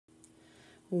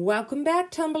Welcome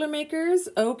back, tumbler makers.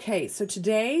 Okay, so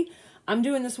today I'm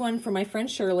doing this one for my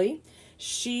friend Shirley.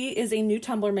 She is a new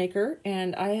tumbler maker,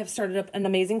 and I have started up an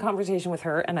amazing conversation with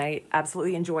her, and I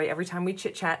absolutely enjoy every time we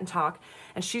chit chat and talk.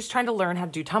 And she's trying to learn how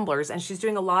to do tumblers, and she's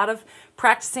doing a lot of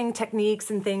practicing techniques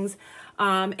and things,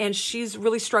 and she's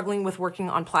really struggling with working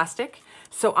on plastic.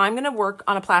 So I'm going to work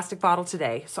on a plastic bottle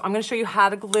today. So I'm going to show you how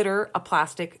to glitter a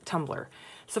plastic tumbler.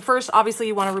 So first, obviously,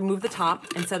 you want to remove the top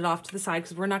and set it off to the side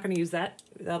because we're not going to use that.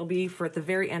 That'll be for at the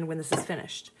very end when this is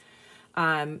finished.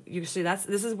 You see, this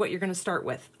is what you're going to start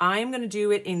with. I'm going to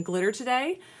do it in glitter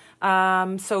today.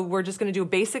 So we're just going to do a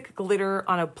basic glitter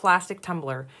on a plastic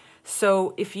tumbler.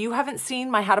 So if you haven't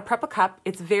seen my How to Prep a Cup,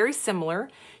 it's very similar.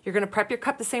 You're going to prep your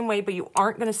cup the same way, but you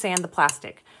aren't going to sand the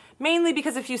plastic. Mainly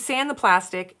because if you sand the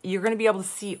plastic, you're going to be able to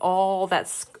see all that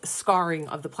scarring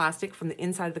of the plastic from the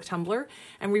inside of the tumbler.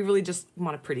 And we really just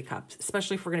want a pretty cup,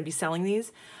 especially if we're going to be selling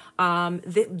these.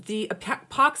 The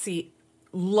epoxy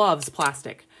loves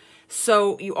plastic.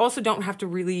 So you also don't have to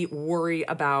really worry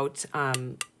about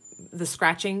the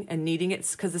scratching and kneading it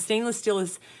because the stainless steel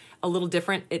is a little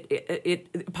different.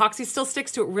 Epoxy still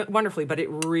sticks to it wonderfully, but it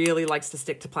really likes to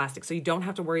stick to plastic. So you don't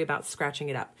have to worry about scratching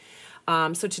it up.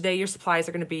 So today your supplies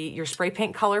are going to be your spray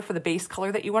paint color for the base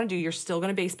color that you want to do. You're still going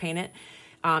to base paint it.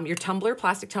 Your tumbler,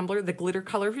 plastic tumbler, the glitter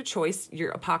color of your choice,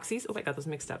 your epoxies. Oh, I got those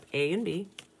mixed up. A and B.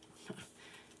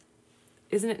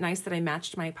 Isn't it nice that I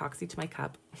matched my epoxy to my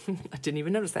cup? I didn't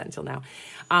even notice that until now.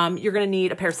 You're going to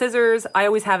need a pair of scissors. I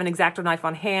always have an X-Acto knife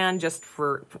on hand just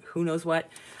for who knows what.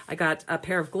 I got a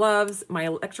pair of gloves, my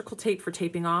electrical tape for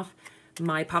taping off,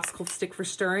 my popsicle stick for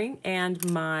stirring,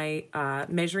 and my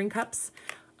measuring cups.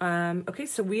 Okay,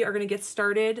 so we are going to get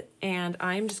started, and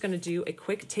I'm just going to do a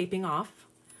quick taping off.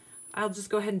 I'll just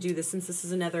go ahead and do this since this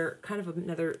is another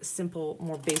simple,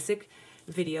 more basic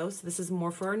video. So this is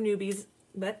more for our newbies,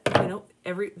 but you know,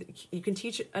 you can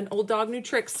teach an old dog new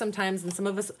tricks sometimes, and some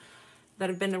of us that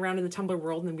have been around in the tumbler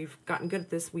world and we've gotten good at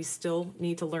this, we still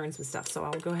need to learn some stuff. So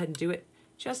I'll go ahead and do it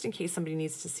just in case somebody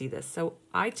needs to see this. So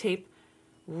I tape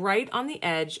right on the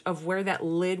edge of where that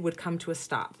lid would come to a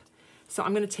stop. So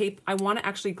I'm going to tape, I want to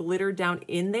actually glitter down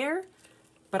in there,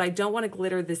 but I don't want to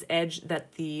glitter this edge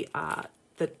that the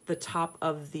top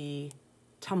of the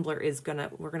tumbler is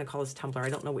we're going to call this tumbler. I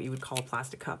don't know what you would call a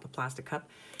plastic cup, plastic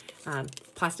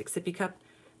sippy cup.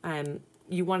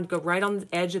 You want to go right on the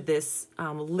edge of this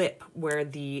lip where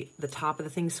the top of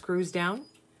the thing screws down,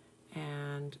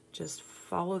 and just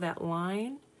follow that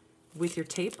line with your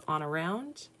tape on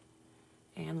around.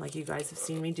 And like you guys have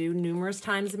seen me do numerous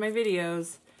times in my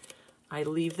videos, I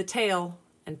leave the tail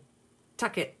and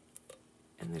tuck it.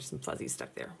 And there's some fuzzies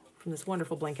stuck there from this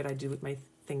wonderful blanket I do with my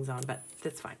things on, but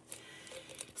that's fine.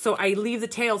 So I leave the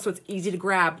tail so it's easy to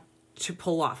grab to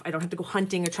pull off. I don't have to go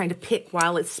hunting or trying to pick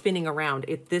while it's spinning around.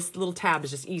 This little tab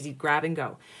is just easy, grab and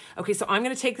go. Okay, so I'm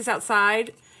gonna take this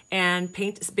outside and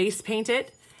base paint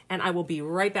it, and I will be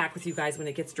right back with you guys when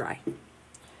it gets dry.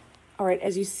 All right,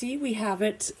 as you see, we have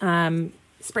it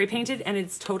spray painted and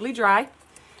it's totally dry.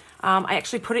 I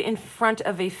actually put it in front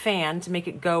of a fan to make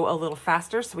it go a little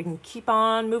faster so we can keep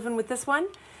on moving with this one.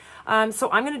 So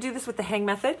I'm going to do this with the hang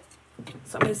method.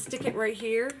 So I'm going to stick it right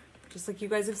here, just like you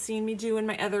guys have seen me do in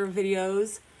my other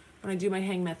videos when I do my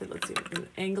hang method. Let's see, I'm going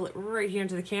to angle it right here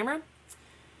into the camera.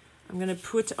 I'm going to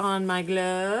put on my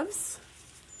gloves.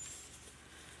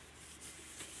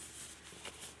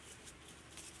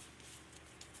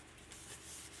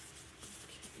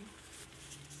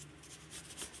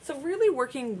 So really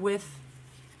working with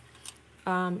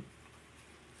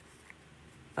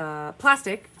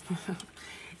plastic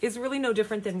is really no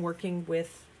different than working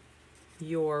with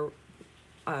your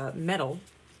metal.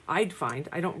 I'd find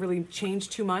I don't really change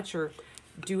too much or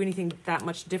do anything that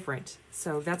much different.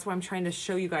 So that's why I'm trying to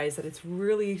show you guys that it's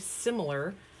really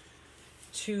similar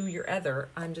to your other.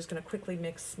 I'm just going to quickly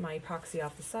mix my epoxy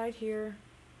off the side here.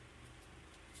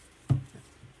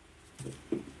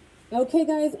 Okay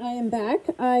guys, I am back.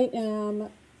 I am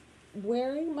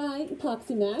wearing my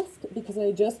epoxy mask because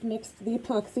I just mixed the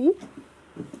epoxy.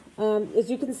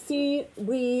 As you can see,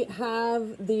 we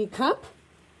have the cup,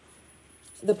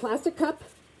 the plastic cup,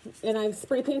 and I've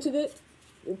spray painted it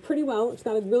pretty well. It's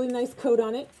got a really nice coat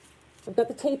on it. I've got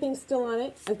the taping still on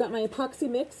it. I've got my epoxy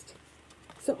mixed.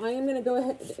 So I am going to go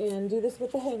ahead and do this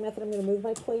with the hang method. I'm going to move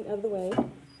my plate out of the way.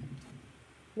 I'm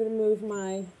going to move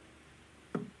my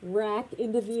rack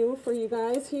into view for you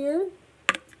guys here.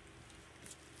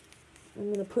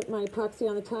 I'm going to put my epoxy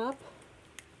on the top.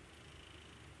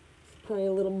 It's probably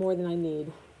a little more than I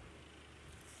need,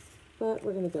 but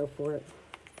we're going to go for it.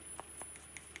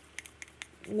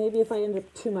 Maybe if I end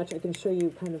up too much, I can show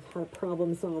you kind of how to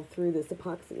problem solve through this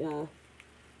epoxy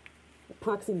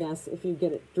epoxy mess if you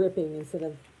get it dripping instead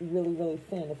of really, really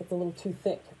thin. If it's a little too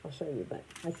thick, I'll show you, but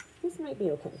this might be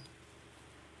okay.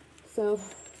 So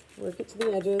work it to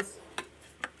the edges.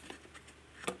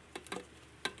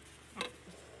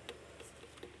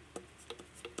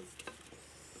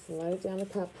 Slide it down the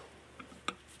cup.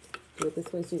 Do it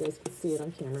this way so you guys can see it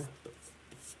on camera.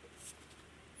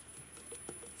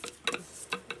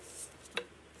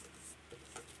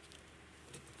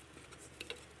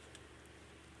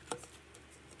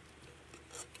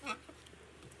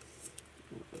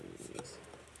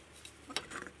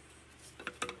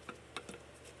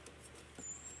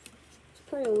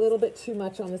 Probably a little bit too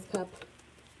much on this cup,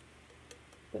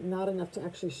 but not enough to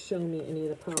actually show me any of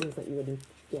the problems that you would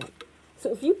get.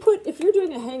 So if you're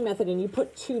doing a hang method and you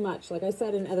put too much, like I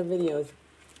said in other videos,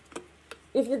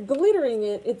 if you're glittering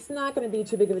it, it's not going to be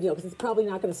too big of a deal because it's probably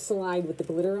not going to slide with the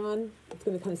glitter on. It's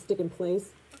going to kind of stick in place.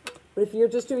 But if you're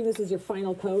just doing this as your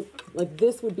final coat, like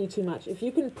this would be too much. If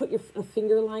you can put a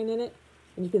finger line in it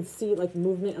and you can see like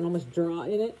movement and almost draw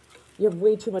in it, you have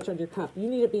way too much on your cup. You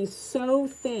need to be so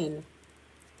thin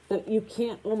that you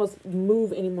can't almost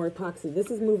move any more epoxy. This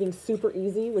is moving super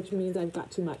easy, which means I've got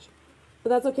too much. But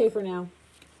that's okay for now.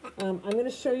 I'm going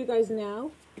to show you guys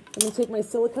now. I'm going to take my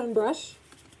silicone brush.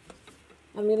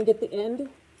 I'm going to get the end.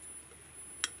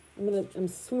 I'm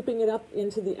swooping it up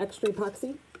into the extra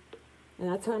epoxy. And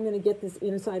that's how I'm going to get this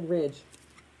inside ridge.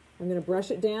 I'm going to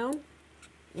brush it down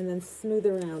and then smooth it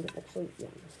around. Actually, yeah.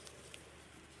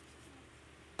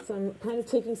 So I'm kind of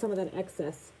taking some of that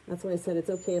excess. That's why I said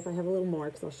it's okay if I have a little more,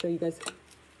 because I'll show you guys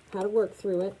how to work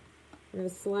through it. I'm going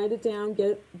to slide it down,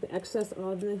 get the excess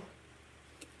on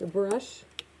the brush,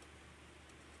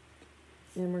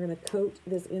 and we're going to coat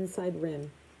this inside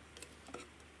rim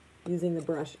using the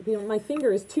brush. You know, my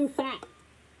finger is too fat.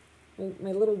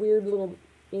 My little weird little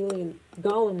alien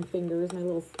golem fingers,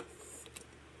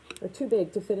 are too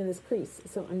big to fit in this crease.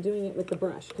 So I'm doing it with the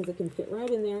brush because it can fit right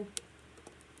in there.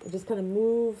 I just kind of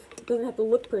move. It doesn't have to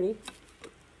look pretty.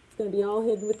 It's going to be all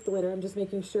hidden with glitter. I'm just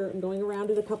making sure I'm going around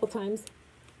it a couple times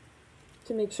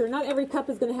to make sure. Not every cup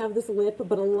is going to have this lip,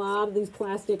 but a lot of these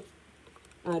plastic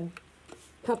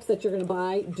cups that you're going to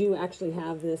buy do actually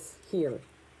have this here.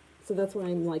 So that's why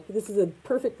I'm like, this is a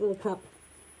perfect little cup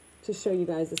to show you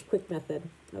guys this quick method.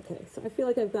 Okay, so I feel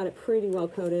like I've got it pretty well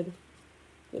coated.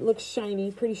 It looks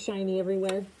shiny, pretty shiny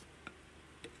everywhere.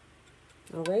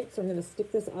 All right, so I'm going to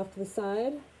stick this off to the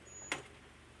side.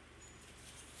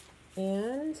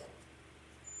 And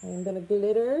I'm going to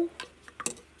glitter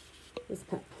this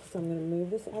cup. So I'm going to move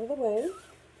this out of the way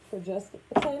for just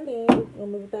the time being. We'll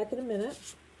move it back in a minute.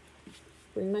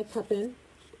 Bring my cup in.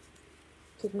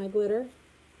 Take my glitter.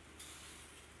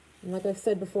 And like I've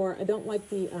said before, I don't like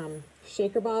the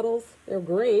shaker bottles. They're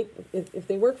great. If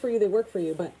they work for you, they work for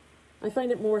you. But I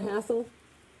find it more hassle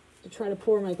to try to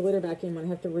pour my glitter back in when I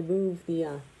have to remove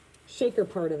the shaker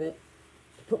part of it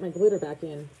to put my glitter back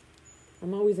in.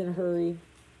 I'm always in a hurry.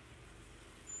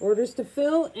 Orders to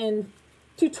fill and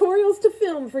tutorials to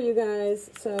film for you guys.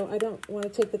 So I don't want to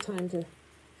take the time to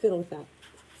fiddle with that.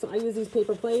 So I use these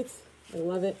paper plates. I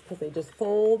love it because they just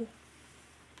fold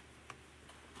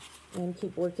and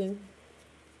keep working.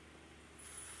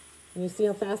 And you see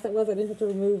how fast that was? I didn't have to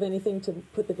remove anything to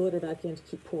put the glitter back in to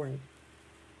keep pouring.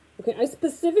 Okay, I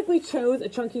specifically chose a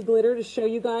chunky glitter to show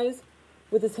you guys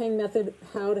with this hang method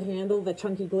how to handle the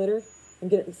chunky glitter and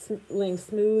get it laying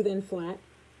smooth and flat.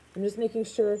 I'm just making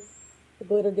sure the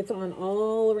glitter gets on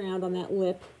all around on that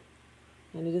lip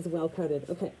and it is well coated.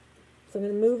 Okay, so I'm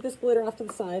going to move this glitter off to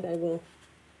the side. I will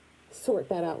sort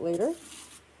that out later.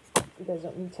 You guys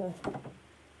don't need to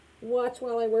watch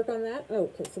while I work on that.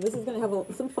 Okay, so this is going to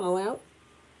have some fallout.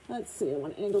 Let's see, I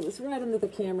want to angle this right under the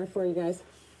camera for you guys.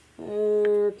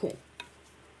 Okay,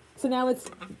 so now it's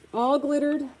all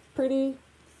glittered pretty,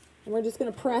 and we're just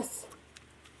going to press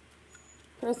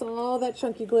all that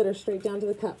chunky glitter straight down to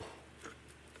the cup.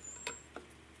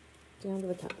 Down to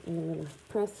the cup. And I'm going to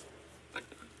press.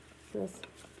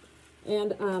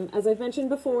 And as I've mentioned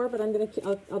before, but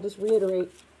I'll just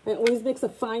reiterate, I always mix a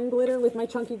fine glitter with my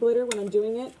chunky glitter when I'm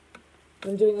doing it.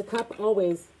 When I'm doing a cup,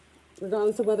 always,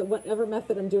 regardless of whatever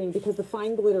method I'm doing, because the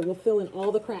fine glitter will fill in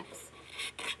all the cracks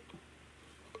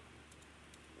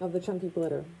of the chunky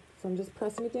glitter. So I'm just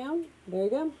pressing it down. There you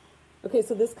go. Okay,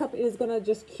 so this cup is going to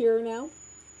just cure now.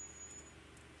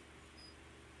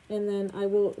 And then I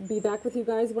will be back with you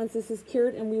guys once this is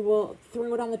cured, and we will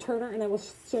throw it on the turner, and I will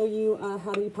show you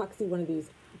how to epoxy one of these.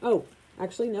 Oh,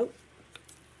 actually, nope.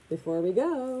 Before we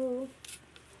go,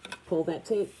 pull that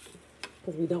tape,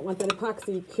 because we don't want that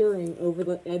epoxy curing over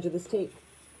the edge of this tape.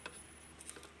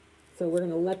 So we're going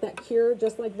to let that cure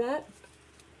just like that.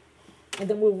 and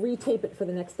then we'll retape it for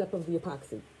the next step of the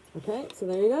epoxy. Okay, so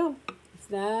there you go. It's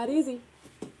that easy.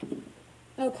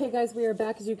 Okay, guys, we are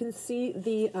back. As you can see,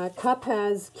 the cup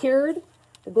has cured.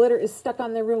 The glitter is stuck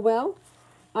on there real well.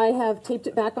 I have taped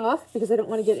it back off because I don't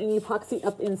want to get any epoxy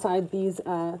up inside these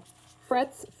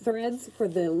threads for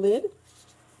the lid.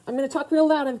 I'm going to talk real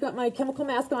loud. I've got my chemical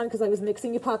mask on because I was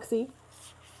mixing epoxy.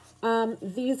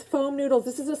 These foam noodles,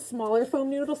 this is a smaller foam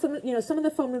noodle. Some of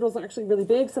the foam noodles are actually really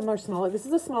big, some are smaller. This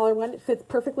is a smaller one. It fits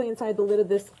perfectly inside the lid of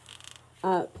this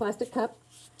plastic cup.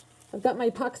 I've got my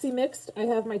epoxy mixed. I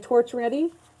have my torch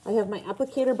ready. I have my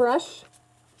applicator brush,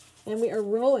 and we are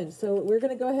rolling. So we're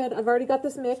going to go ahead. I've already got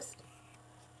this mixed.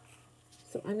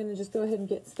 So I'm going to just go ahead and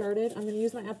get started. I'm going to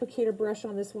use my applicator brush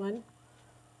on this one.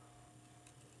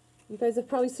 You guys have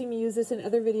probably seen me use this in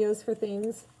other videos for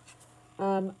things.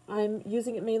 I'm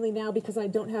using it mainly now because I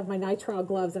don't have my nitrile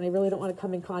gloves and I really don't want to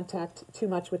come in contact too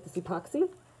much with this epoxy. I'm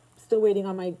still waiting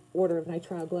on my order of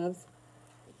nitrile gloves.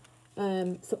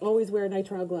 So always wear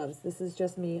nitrile gloves. This is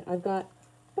just me. I've got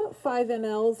about 5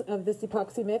 mLs of this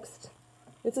epoxy mixed.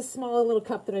 It's a small little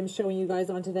cup that I'm showing you guys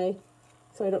on today,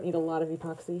 so I don't need a lot of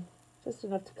epoxy, just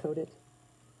enough to coat it.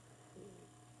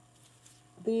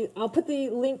 I'll put the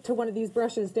link to one of these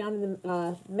brushes down in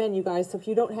the menu, guys, so if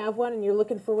you don't have one and you're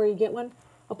looking for where you get one,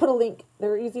 I'll put a link.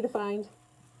 They're easy to find.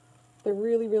 They're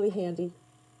really, really handy.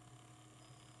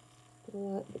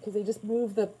 Because they just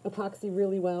move the epoxy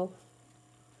really well.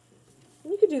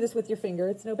 And you could do this with your finger.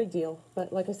 It's no big deal.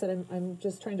 But like I said, I'm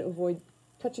just trying to avoid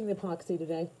touching the epoxy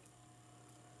today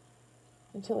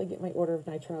until I get my order of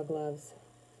nitrile gloves.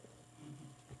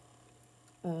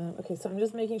 Okay, so I'm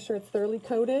just making sure it's thoroughly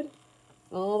coated.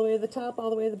 All the way to the top, all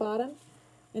the way to the bottom.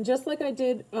 And just like I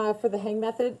did for the hang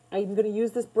method, I'm going to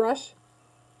use this brush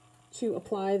to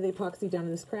apply the epoxy down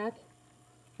in this crack.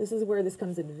 This is where this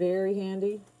comes in very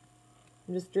handy.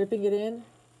 I'm just dripping it in.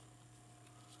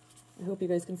 I hope you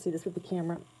guys can see this with the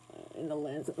camera in the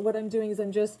lens. What I'm doing is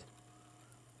I'm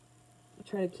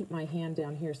trying to keep my hand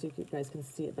down here so you guys can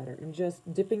see it better. I'm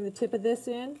just dipping the tip of this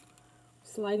in,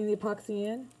 sliding the epoxy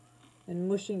in, and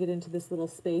mushing it into this little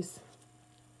space.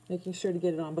 Making sure to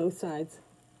get it on both sides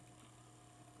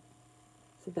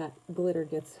so that glitter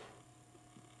gets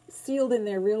sealed in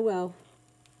there real well.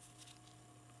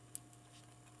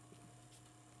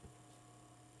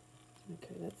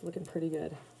 Okay, that's looking pretty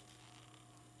good.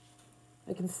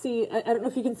 I can see, I don't know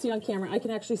if you can see on camera, I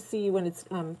can actually see when it's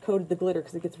coated the glitter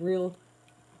because it gets real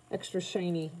extra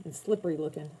shiny and slippery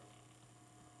looking.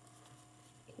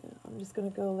 Okay, I'm just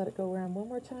going to let it go around one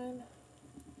more time.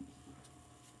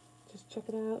 Just check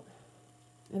it out.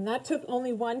 And that took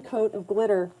only one coat of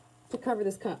glitter to cover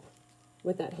this cup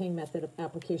with that hang method of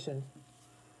application.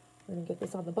 We're going to get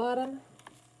this on the bottom.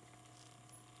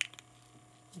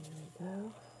 There we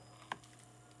go.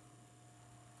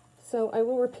 So I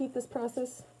will repeat this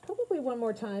process probably one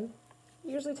more time.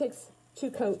 It usually takes 2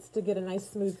 coats to get a nice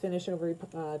smooth finish over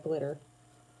glitter,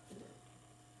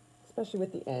 especially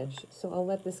with the edge. So I'll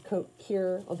let this coat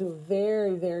cure. I'll do a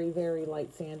very, very, very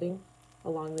light sanding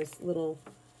along this little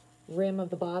rim of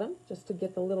the bottom, just to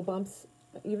get the little bumps,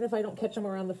 even if I don't catch them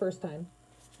around the first time.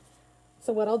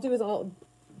 So what I'll do is I'll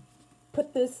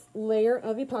put this layer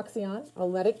of epoxy on,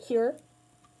 I'll let it cure,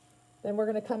 then we're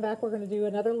going to come back, we're going to do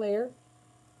another layer,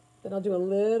 then I'll do a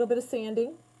little bit of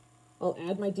sanding, I'll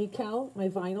add my decal, my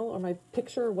vinyl, or my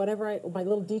picture, or whatever, my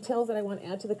little details that I want to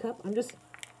add to the cup. I'm just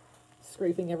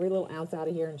scraping every little ounce out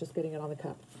of here and just getting it on the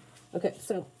cup. Okay,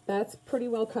 so that's pretty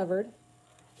well covered.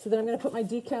 So then I'm going to put my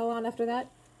decal on after that,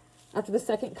 after the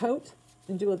second coat,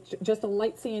 and do just a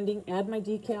light sanding, add my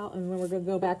decal, and then we're going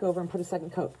to go back over and put a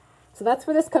second coat. So that's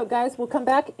for this coat, guys. We'll come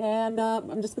back, and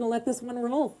I'm just going to let this one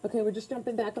roll. Okay, we're just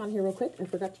jumping back on here real quick. I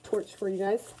forgot to torch for you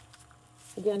guys.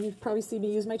 Again, you've probably seen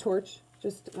me use my torch.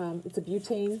 Just it's a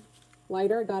butane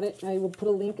lighter. I got it. I will put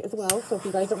a link as well, so if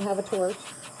you guys don't have a torch.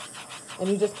 And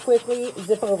you just quickly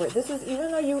zip over it. This is,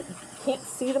 even though you can't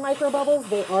see the micro bubbles,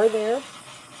 they are there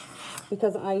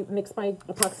because I mix my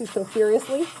epoxy so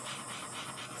furiously.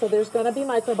 So there's going to be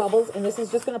micro bubbles, and this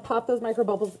is just going to pop those micro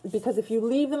bubbles, because if you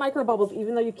leave the micro bubbles,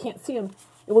 even though you can't see them,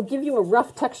 it will give you a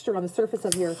rough texture on the surface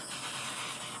of your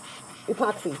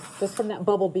epoxy, just from that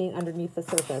bubble being underneath the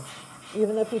surface.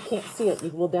 Even though if you can't see it, you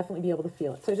will definitely be able to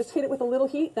feel it. So just hit it with a little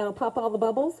heat, that'll pop all the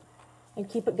bubbles, and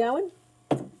keep it going.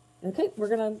 Okay, we're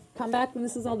going to come back when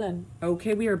this is all done.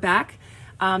 Okay, we are back.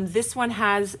 This one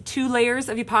has 2 layers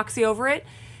of epoxy over it.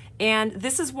 And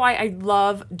this is why I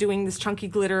love doing this chunky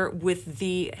glitter with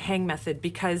the hang method,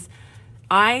 because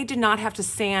I did not have to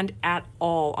sand at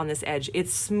all on this edge.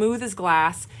 It's smooth as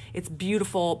glass. It's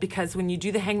beautiful because when you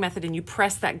do the hang method and you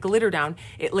press that glitter down,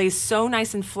 it lays so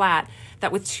nice and flat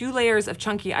that with 2 layers of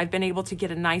chunky, I've been able to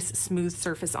get a nice smooth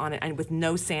surface on it and with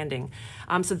no sanding.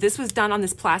 So this was done on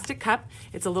this plastic cup.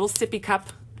 It's a little sippy cup.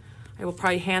 I will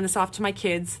probably hand this off to my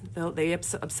kids. They're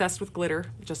obsessed with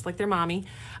glitter, just like their mommy.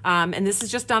 And this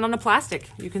is just done on a plastic.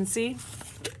 You can see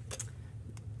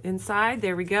inside,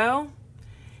 there we go.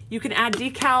 You can add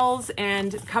decals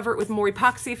and cover it with more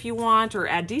epoxy if you want, or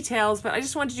add details, but I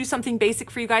just wanted to do something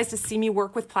basic for you guys to see me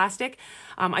work with plastic.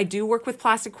 I do work with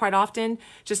plastic quite often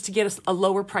just to get a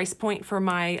lower price point for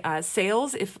my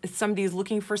sales. If somebody is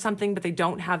looking for something but they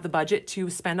don't have the budget to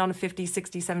spend on a $50,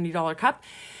 $60, $70 cup,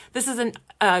 this is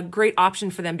a great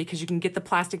option for them because you can get the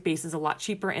plastic bases a lot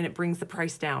cheaper and it brings the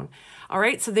price down. All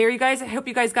right, so there you guys. I hope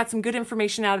you guys got some good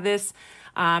information out of this.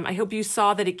 I hope you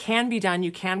saw that it can be done.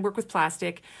 You can work with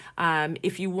plastic.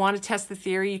 If you want to test the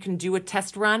theory, you can do a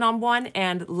test run on one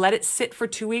and let it sit for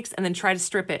 2 weeks and then try to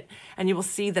strip it. And you will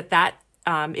see that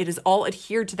it is all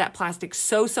adhered to that plastic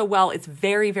so well. It's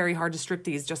very, very hard to strip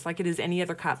these, just like it is any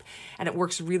other cup. And it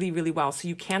works really, really well. So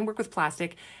you can work with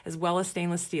plastic as well as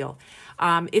stainless steel.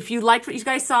 If you liked what you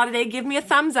guys saw today, give me a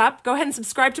thumbs up. Go ahead and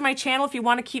subscribe to my channel if you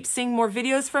want to keep seeing more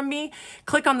videos from me.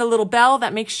 Click on the little bell.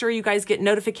 That makes sure you guys get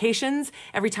notifications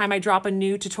every time I drop a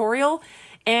new tutorial.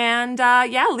 And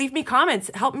yeah, leave me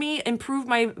comments. Help me improve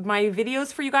my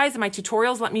videos for you guys and my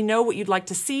tutorials. Let me know what you'd like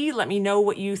to see. Let me know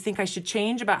what you think I should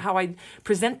change about how I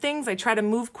present things. I try to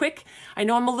move quick. I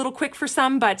know I'm a little quick for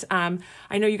some, but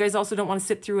I know you guys also don't want to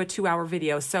sit through a 2-hour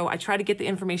video. So I try to get the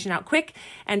information out quick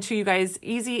and to you guys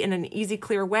easy in an easy,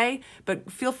 clear way.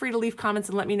 But feel free to leave comments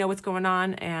and let me know what's going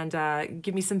on and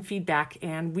give me some feedback.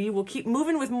 And we will keep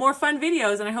moving with more fun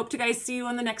videos. And I hope to guys see you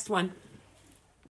on the next one.